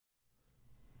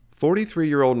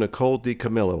43-year-old Nicole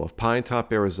DiCamillo of Pine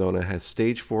Top, Arizona has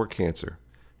stage 4 cancer,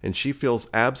 and she feels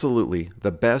absolutely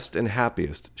the best and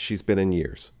happiest she's been in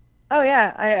years. Oh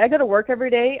yeah, I go to work every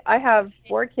day. I have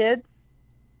 4 kids,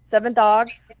 7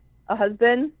 dogs, a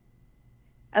husband,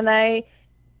 and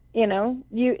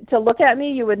you to look at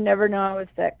me, you would never know I was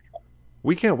sick.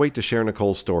 We can't wait to share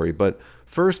Nicole's story, but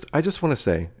first, I just want to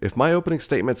say, if my opening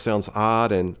statement sounds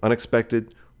odd and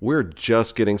unexpected, we're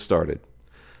just getting started.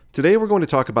 Today we're going to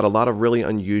talk about a lot of really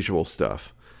unusual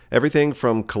stuff. Everything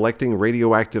from collecting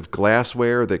radioactive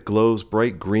glassware that glows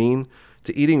bright green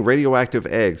to eating radioactive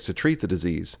eggs to treat the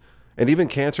disease, and even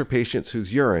cancer patients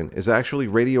whose urine is actually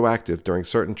radioactive during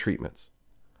certain treatments.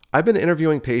 I've been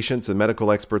interviewing patients and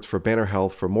medical experts for Banner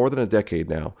Health for more than a decade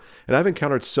now, and I've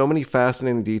encountered so many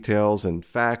fascinating details and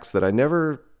facts that I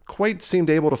never quite seemed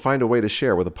able to find a way to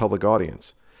share with a public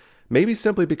audience. Maybe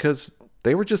simply because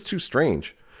they were just too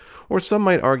strange, or some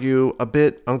might argue a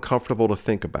bit uncomfortable to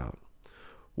think about.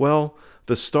 Well,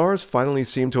 the stars finally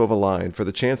seem to have aligned for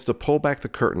the chance to pull back the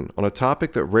curtain on a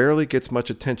topic that rarely gets much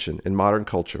attention in modern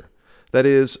culture. That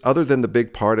is, other than the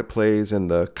big part it plays in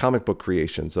the comic book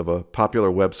creations of a popular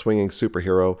web-swinging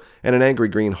superhero and an angry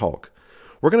green Hulk.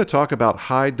 We're going to talk about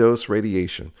high-dose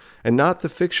radiation, and not the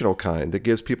fictional kind that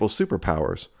gives people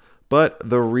superpowers, but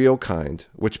the real kind,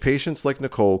 which patients like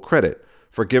Nicole credit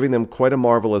for giving them quite a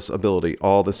marvelous ability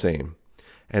all the same.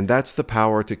 And that's the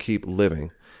power to keep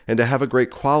living, and to have a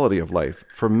great quality of life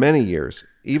for many years,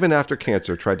 even after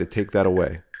cancer tried to take that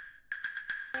away.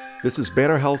 This is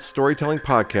Banner Health's storytelling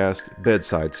podcast,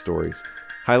 Bedside Stories,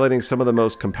 highlighting some of the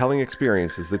most compelling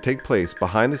experiences that take place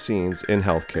behind the scenes in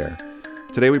healthcare.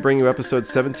 Today we bring you episode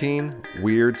 17,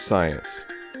 Weird Science.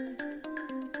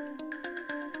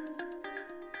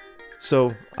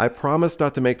 So, I promised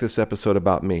not to make this episode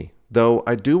about me, though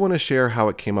I do want to share how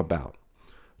it came about.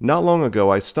 Not long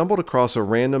ago, I stumbled across a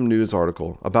random news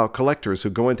article about collectors who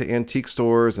go into antique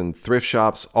stores and thrift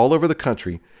shops all over the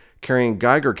country carrying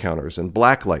Geiger counters and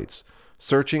black lights,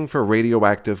 searching for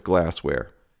radioactive glassware.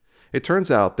 It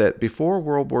turns out that before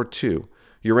World War II,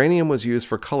 uranium was used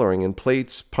for coloring in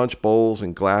plates, punch bowls,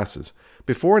 and glasses,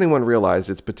 before anyone realized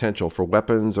its potential for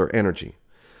weapons or energy.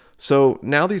 So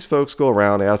now these folks go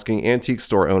around asking antique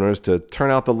store owners to turn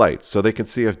out the lights so they can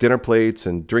see if dinner plates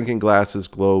and drinking glasses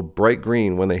glow bright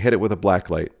green when they hit it with a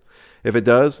black light. If it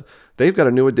does, they've got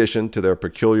a new addition to their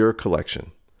peculiar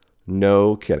collection.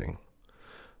 No kidding.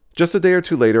 Just a day or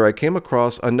two later, I came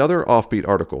across another offbeat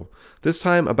article, this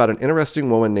time about an interesting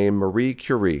woman named Marie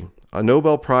Curie, a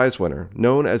Nobel Prize winner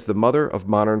known as the mother of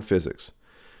modern physics.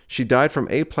 She died from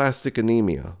aplastic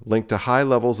anemia linked to high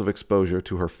levels of exposure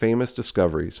to her famous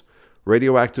discoveries,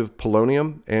 radioactive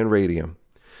polonium and radium.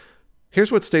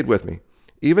 Here's what stayed with me.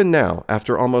 Even now,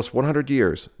 after almost 100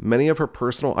 years, many of her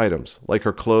personal items, like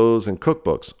her clothes and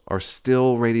cookbooks, are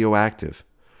still radioactive.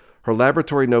 Her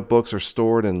laboratory notebooks are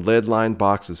stored in lead-lined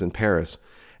boxes in Paris,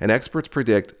 and experts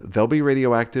predict they'll be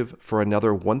radioactive for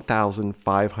another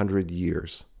 1,500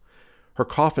 years. Her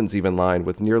coffin's even lined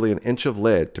with nearly an inch of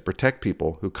lead to protect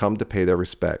people who come to pay their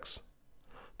respects.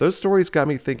 Those stories got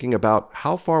me thinking about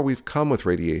how far we've come with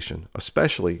radiation,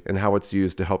 especially in how it's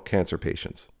used to help cancer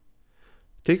patients.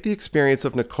 Take the experience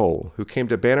of Nicole, who came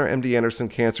to Banner MD Anderson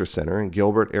Cancer Center in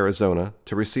Gilbert, Arizona,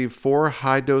 to receive 4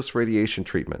 high-dose radiation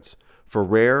treatments for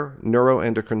rare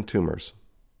neuroendocrine tumors.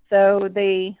 So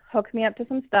they hook me up to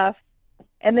some stuff,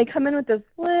 and they come in with this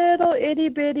little itty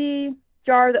bitty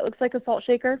jar that looks like a salt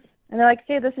shaker, and they're like,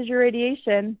 "Hey, this is your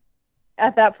radiation."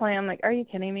 At that point, I'm like, "Are you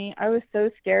kidding me?" I was so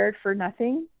scared for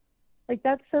nothing. Like,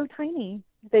 that's so tiny.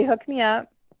 They hook me up,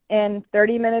 and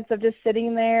 30 minutes of just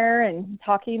sitting there and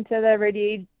talking to the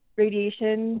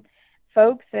radiation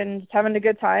folks and just having a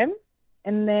good time.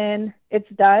 And then it's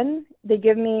done. They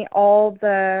give me all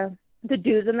the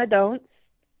do's and the don'ts.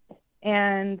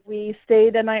 And we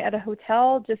stayed a night at a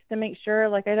hotel just to make sure,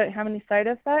 like, I didn't have any side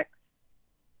effects.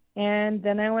 And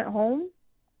then I went home.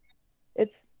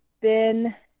 It's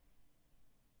been,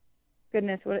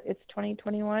 goodness, it's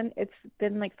 2021. It's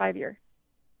been like 5 years.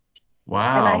 And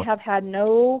I Wow. have had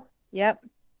I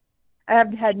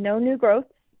have had no new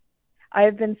growth. I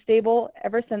have been stable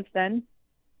ever since then.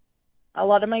 A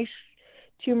lot of my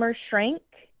tumors shrank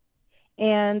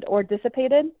and or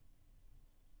dissipated.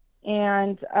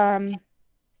 And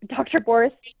Dr.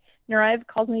 Boris Nuraev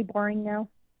calls me boring now.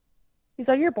 He's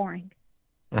like, "You're boring."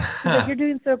 He's like, "You're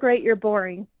doing so great, you're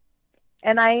boring."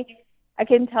 And I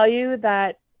can tell you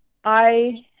that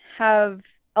I have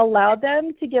allowed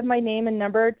them to give my name and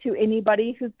number to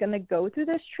anybody who's going to go through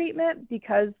this treatment,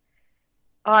 because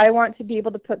I want to be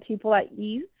able to put people at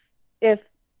ease if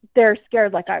they're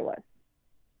scared like I was.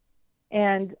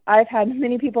 And I've had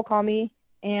many people call me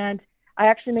And I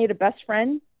actually made a best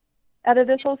friend out of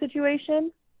this whole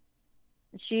situation.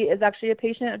 She is actually a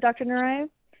patient of Dr. Narayev.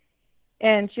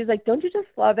 And she's like, don't you just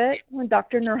love it when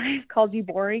Dr. Narayev calls you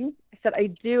boring? I said, I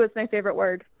do. It's my favorite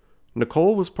word.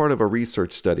 Nicole was part of a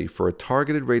research study for a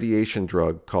targeted radiation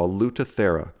drug called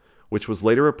Lutathera, which was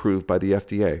later approved by the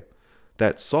FDA.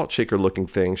 That salt shaker looking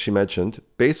thing she mentioned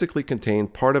basically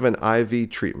contained part of an IV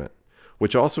treatment,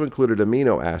 which also included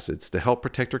amino acids to help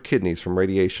protect her kidneys from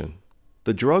radiation.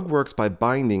 The drug works by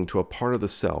binding to a part of the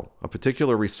cell, a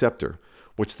particular receptor,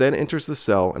 which then enters the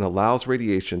cell and allows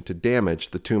radiation to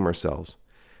damage the tumor cells.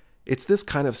 It's this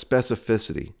kind of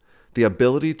specificity, the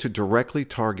ability to directly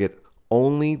target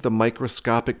only the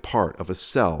microscopic part of a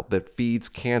cell that feeds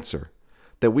cancer,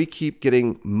 that we keep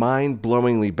getting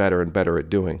mind-blowingly better and better at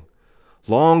doing.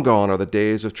 Long gone are the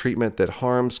days of treatment that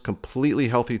harms completely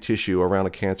healthy tissue around a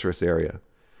cancerous area.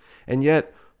 And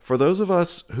yet, for those of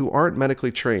us who aren't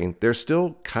medically trained, there's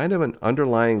still kind of an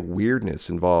underlying weirdness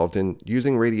involved in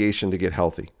using radiation to get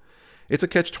healthy. It's a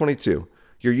catch-22.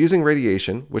 You're using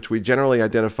radiation, which we generally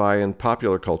identify in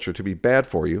popular culture to be bad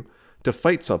for you, to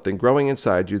fight something growing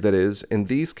inside you that is, in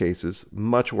these cases,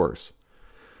 much worse.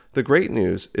 The great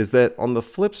news is that on the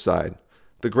flip side,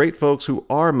 the great folks who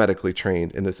are medically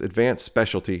trained in this advanced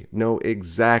specialty know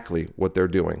exactly what they're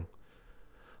doing.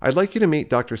 I'd like you to meet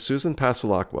Dr. Susan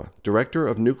Passalacqua, Director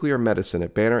of Nuclear Medicine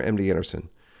at Banner MD Anderson.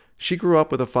 She grew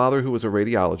up with a father who was a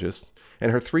radiologist,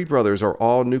 and her 3 brothers are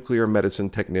all nuclear medicine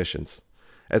technicians.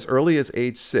 As early as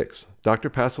age 6, Dr.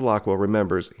 Passalacqua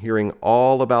remembers hearing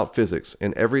all about physics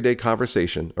in everyday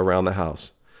conversation around the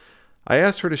house. I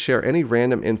asked her to share any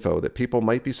random info that people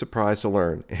might be surprised to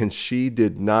learn, and she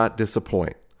did not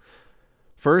disappoint.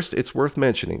 First, it's worth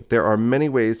mentioning there are many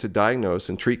ways to diagnose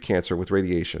and treat cancer with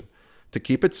radiation. To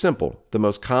keep it simple, the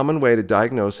most common way to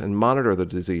diagnose and monitor the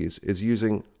disease is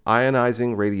using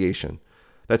ionizing radiation.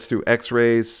 That's through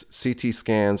X-rays, CT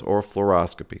scans, or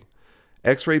fluoroscopy.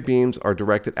 X-ray beams are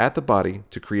directed at the body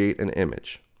to create an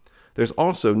image. There's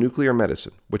also nuclear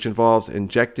medicine, which involves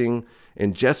ingesting,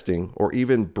 or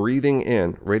even breathing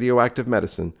in radioactive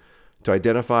medicine to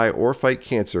identify or fight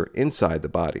cancer inside the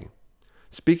body.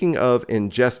 Speaking of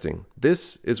ingesting,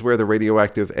 this is where the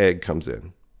radioactive egg comes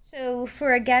in. So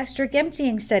for a gastric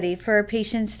emptying study for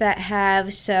patients that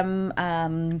have some,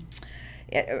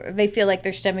 they feel like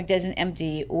their stomach doesn't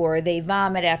empty, or they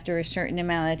vomit after a certain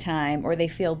amount of time, or they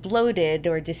feel bloated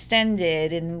or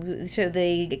distended, and so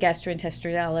the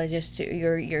gastroenterologist,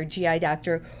 your GI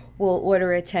doctor, will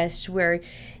order a test where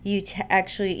you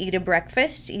actually eat a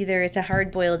breakfast. Either it's a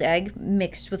hard-boiled egg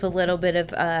mixed with a little bit of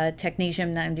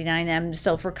technetium-99m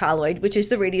sulfur colloid, which is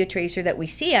the radio tracer that we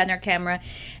see on our camera,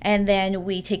 and then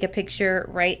we take a picture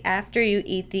right after you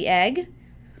eat the egg,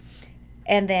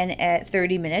 and then at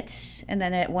 30 minutes, and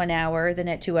then at 1 hour, then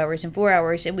at 2 hours and 4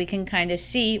 hours, and we can kind of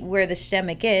see where the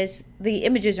stomach is. The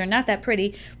images are not that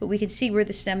pretty, but we can see where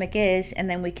the stomach is, and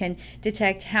then we can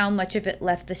detect how much of it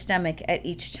left the stomach at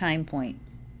each time point.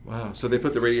 Wow. So they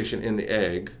put the radiation in the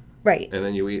egg. Right. And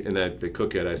then you eat, and then they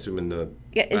cook it, I assume, in the...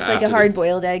 Yeah, it's like a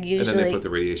hard-boiled egg, usually. And then they put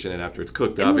the radiation in after it's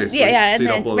cooked, obviously. Yeah, so you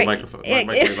don't blow the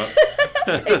microwave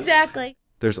up. Exactly.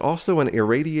 There's also an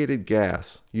irradiated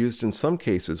gas used in some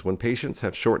cases when patients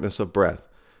have shortness of breath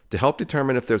to help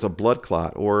determine if there's a blood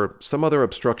clot or some other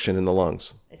obstruction in the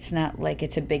lungs. It's not like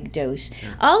it's a big dose.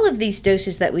 Yeah. All of these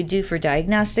doses that we do for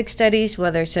diagnostic studies,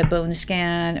 whether it's a bone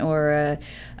scan or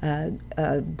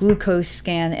a glucose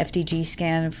scan, FDG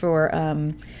scan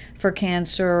for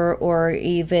cancer, or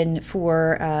even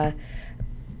for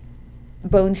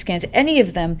bone scans, any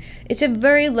of them, it's a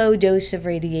very low dose of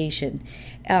radiation.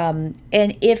 And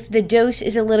if the dose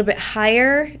is a little bit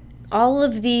higher, all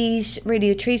of these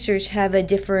radio tracers have a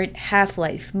different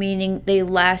half-life, meaning they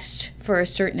last for a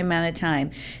certain amount of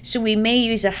time. So we may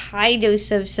use a high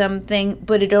dose of something,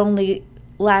 but it only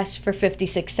lasts for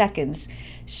 56 seconds.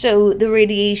 So the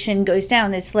radiation goes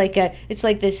down. It's like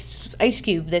this ice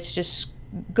cube that's just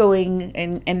going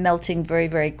and melting very,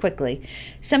 very quickly.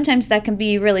 Sometimes that can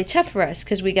be really tough for us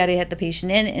because we got to get the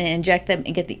patient in and inject them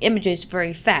and get the images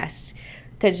very fast,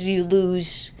 because you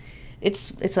lose,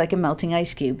 it's like a melting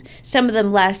ice cube. Some of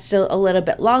them last a little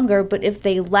bit longer, but if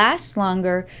they last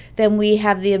longer, then we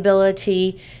have the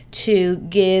ability to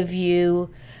give you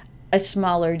a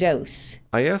smaller dose.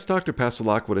 I asked Dr.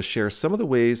 Passalacqua to share some of the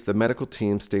ways the medical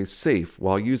team stays safe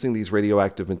while using these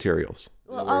radioactive materials.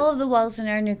 Well, all of the walls in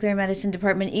our nuclear medicine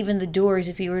department, even the doors,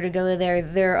 if you were to go there,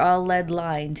 they're all lead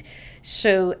lined.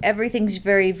 So everything's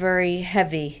very, very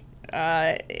heavy.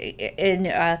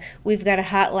 we've got a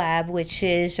hot lab, which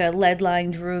is a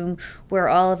lead-lined room where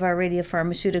all of our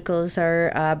radiopharmaceuticals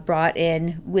are brought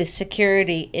in with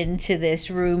security into this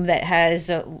room that has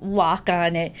a lock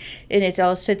on it, and it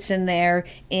all sits in there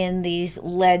in these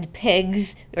lead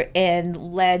pegs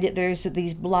and lead. There's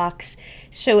these blocks,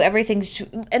 so everything's,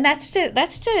 and that's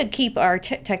to keep our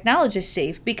technologists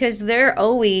safe, because they're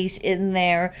always in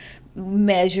there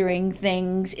measuring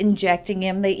things, injecting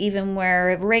them. They even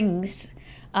wear rings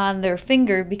on their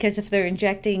finger, because if they're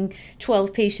injecting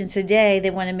 12 patients a day,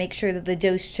 they want to make sure that the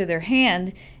dose to their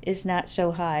hand is not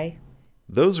so high.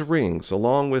 Those rings,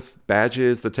 along with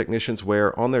badges the technicians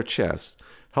wear on their chests,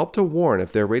 help to warn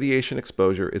if their radiation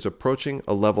exposure is approaching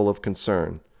a level of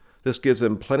concern. This gives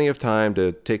them plenty of time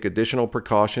to take additional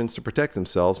precautions to protect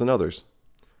themselves and others.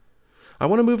 I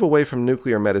want to move away from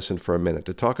nuclear medicine for a minute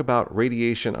to talk about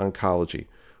radiation oncology,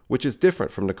 which is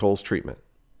different from Nicole's treatment.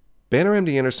 Banner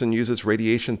MD Anderson uses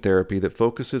radiation therapy that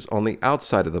focuses on the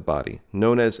outside of the body,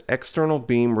 known as external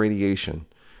beam radiation,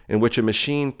 in which a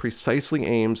machine precisely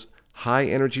aims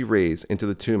high-energy rays into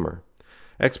the tumor.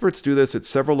 Experts do this at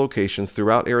several locations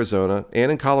throughout Arizona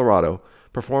and in Colorado,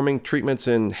 performing treatments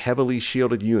in heavily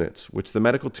shielded units, which the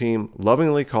medical team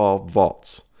lovingly call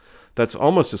vaults. That's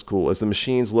almost as cool as the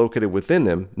machines located within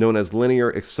them, known as linear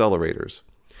accelerators.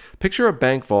 Picture a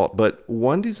bank vault, but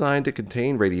one designed to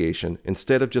contain radiation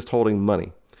instead of just holding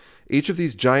money. Each of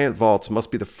these giant vaults must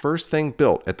be the first thing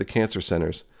built at the cancer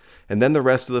centers, and then the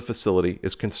rest of the facility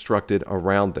is constructed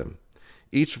around them.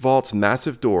 Each vault's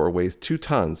massive door weighs 2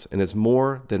 tons and is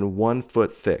more than 1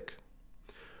 foot thick.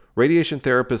 Radiation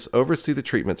therapists oversee the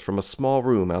treatments from a small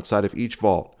room outside of each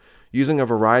vault, using a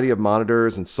variety of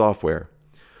monitors and software.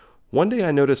 One day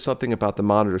I noticed something about the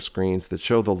monitor screens that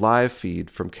show the live feed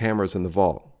from cameras in the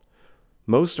vault.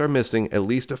 Most are missing at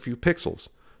least a few pixels,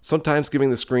 sometimes giving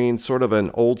the screen sort of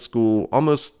an old school,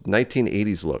 almost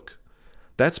 1980s look.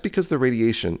 That's because the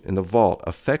radiation in the vault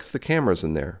affects the cameras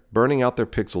in there, burning out their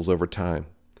pixels over time.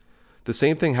 The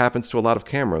same thing happens to a lot of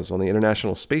cameras on the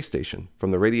International Space Station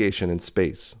from the radiation in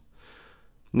space.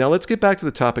 Now let's get back to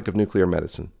the topic of nuclear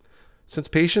medicine. Since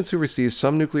patients who receive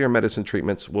some nuclear medicine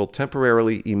treatments will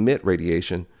temporarily emit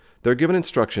radiation, they're given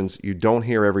instructions you don't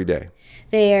hear every day.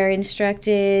 They are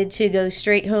instructed to go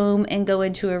straight home and go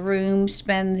into a room,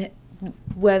 spend,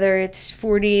 whether it's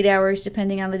 48 hours,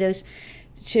 depending on the dose,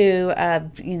 to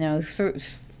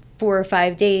 4 or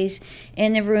 5 days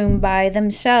in a room by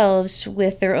themselves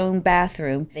with their own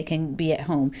bathroom. They can be at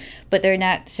home, but they're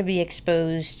not to be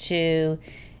exposed to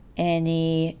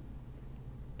any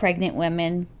pregnant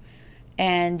women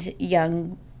and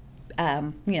young,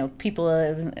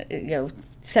 people,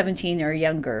 17 or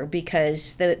younger,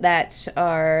 because that's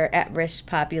our at-risk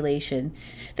population.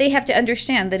 They have to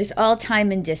understand that it's all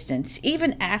time and distance.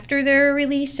 Even after they're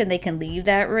released and they can leave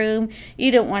that room,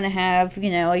 you don't want to have,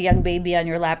 a young baby on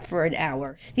your lap for an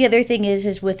hour. The other thing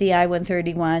is with the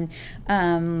I-131,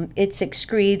 it's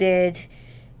excreted.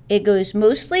 It goes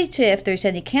mostly to if there's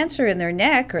any cancer in their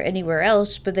neck or anywhere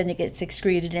else, but then it gets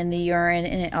excreted in the urine,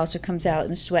 and it also comes out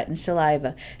in sweat and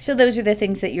saliva. So those are the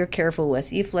things that you're careful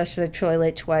with. You flush the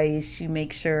toilet twice. You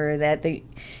make sure that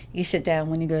you sit down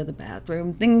when you go to the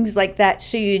bathroom, things like that,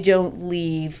 so you don't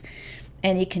leave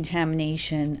any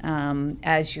contamination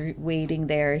as you're waiting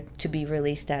there to be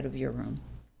released out of your room.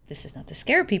 This is not to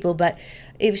scare people, but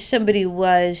if somebody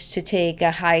was to take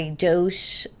a high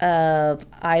dose of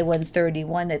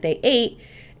I-131 that they ate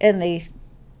and they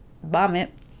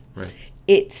vomit, right,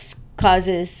 it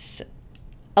causes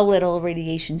a little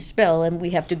radiation spill, and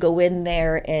we have to go in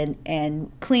there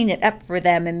and clean it up for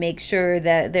them and make sure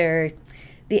that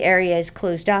the area is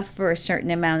closed off for a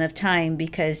certain amount of time,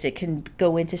 because it can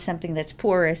go into something that's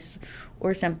porous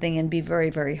or something and be very,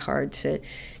 very hard to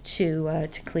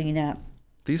clean up.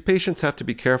 These patients have to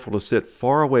be careful to sit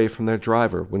far away from their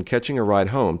driver when catching a ride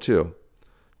home, too.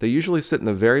 They usually sit in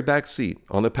the very back seat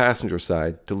on the passenger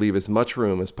side to leave as much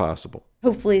room as possible.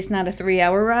 Hopefully it's not a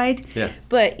 3-hour ride. Yeah.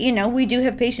 But, we do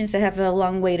have patients that have a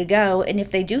long way to go. And if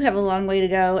they do have a long way to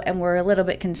go and we're a little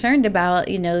bit concerned about,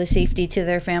 the safety to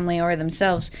their family or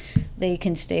themselves, they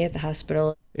can stay at the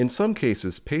hospital. In some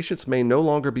cases, patients may no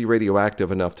longer be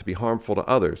radioactive enough to be harmful to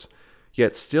others,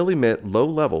 yet still emit low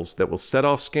levels that will set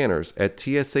off scanners at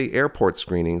TSA airport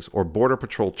screenings or Border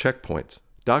Patrol checkpoints.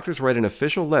 Doctors write an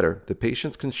official letter that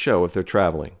patients can show if they're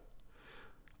traveling.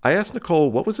 I asked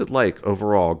Nicole what was it like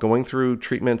overall going through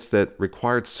treatments that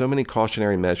required so many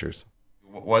cautionary measures.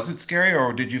 Was it scary,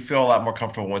 or did you feel a lot more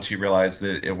comfortable once you realized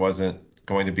that it wasn't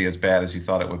going to be as bad as you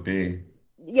thought it would be?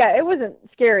 Yeah, it wasn't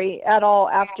scary at all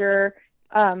after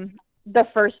the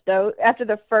first dose. After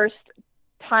the first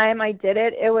time I did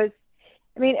it,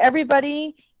 I mean,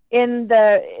 everybody in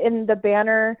the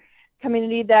Banner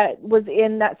community that was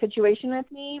in that situation with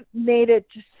me made it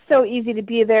just so easy to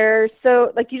be there.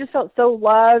 So like you just felt so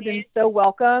loved and so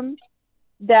welcome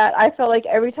that I felt like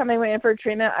every time I went in for a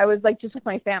treatment, I was like just with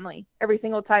my family every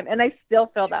single time. And I still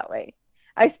feel that way.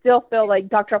 I still feel like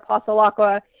Dr.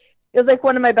 Pasalakwa is like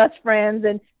one of my best friends,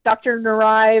 and Dr.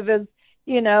 Nariv is,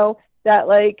 you know, that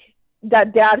like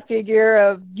that dad figure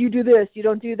of you do this, you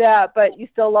don't do that, but you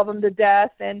still love them to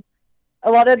death. And a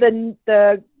lot of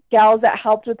the gals that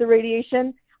helped with the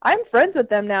radiation, I'm friends with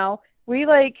them now. We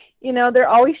like, you know, they're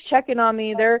always checking on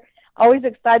me. They're always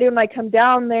excited when I come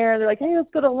down there. They're like, hey, let's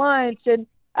go to lunch. And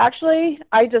actually,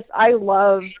 I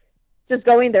love just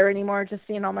going there anymore, just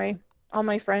seeing all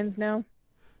my friends now.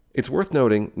 It's worth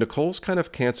noting, Nicole's kind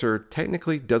of cancer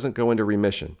technically doesn't go into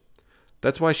remission.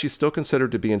 That's why she's still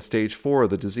considered to be in stage 4 of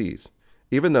the disease,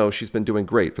 even though she's been doing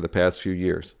great for the past few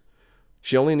years.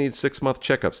 She only needs 6-month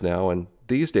checkups now, and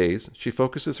these days, she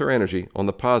focuses her energy on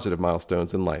the positive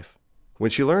milestones in life. When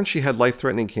she learned she had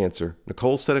life-threatening cancer,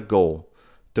 Nicole set a goal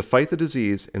to fight the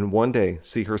disease and one day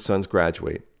see her sons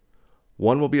graduate.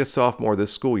 One will be a sophomore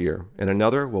this school year, and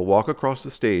another will walk across the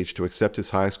stage to accept his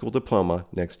high school diploma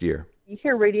next year. You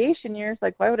hear radiation, you're just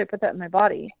like, why would I put that in my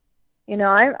body? You know,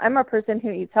 I'm a person who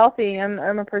eats healthy.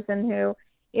 I'm a person who,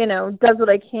 you know, does what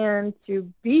I can to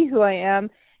be who I am.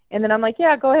 And then I'm like,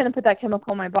 yeah, go ahead and put that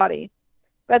chemical in my body.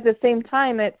 But at the same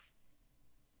time,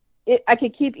 I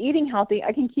could keep eating healthy.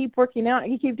 I can keep working out. I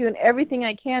can keep doing everything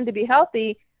I can to be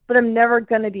healthy, but I'm never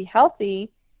going to be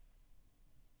healthy.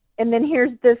 And then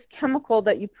here's this chemical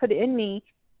that you put in me,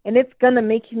 and it's going to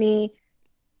make me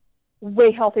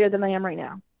way healthier than I am right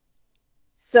now.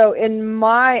 So in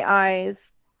my eyes,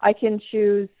 I can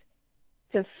choose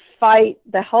to fight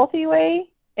the healthy way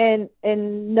and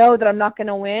know that I'm not going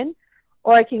to win,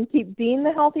 or I can keep being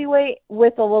the healthy way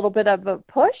with a little bit of a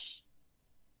push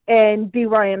and be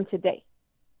where I am today.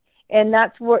 And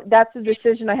that's the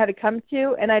decision I had to come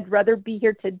to, and I'd rather be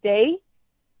here today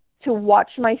to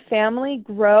watch my family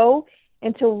grow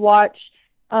and to watch,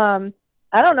 I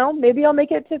don't know, maybe I'll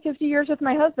make it to 50 years with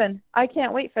my husband. I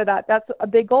can't wait for that. That's a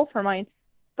big goal for mine.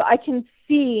 But I can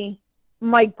see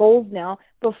my goals now.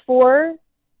 Before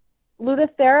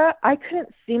Lutathera, I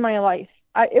couldn't see my life.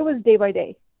 It was day by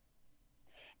day.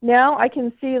 Now I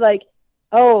can see like,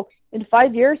 oh, in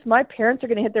 5 years, my parents are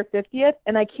going to hit their 50th,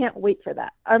 and I can't wait for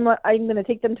that. I'm going to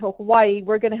take them to Hawaii.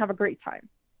 We're going to have a great time.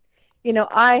 You know,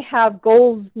 I have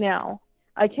goals now.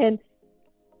 I'm going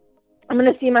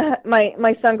to see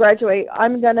my son graduate.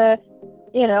 I'm going to,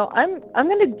 you know, I'm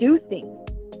going to do things.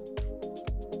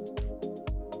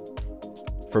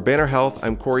 For Banner Health,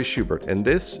 I'm Corey Schubert, and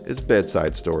this is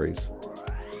Bedside Stories.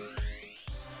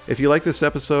 If you like this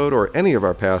episode or any of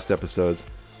our past episodes,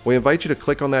 we invite you to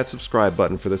click on that subscribe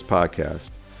button for this podcast.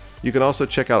 You can also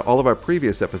check out all of our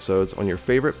previous episodes on your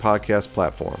favorite podcast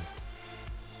platform.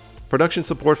 Production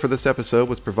support for this episode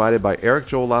was provided by Eric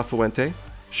Joel Lafuente,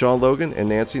 Sean Logan, and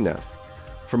Nancy Neff.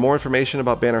 For more information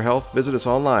about Banner Health, visit us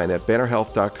online at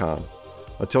bannerhealth.com.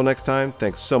 Until next time,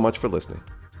 thanks so much for listening.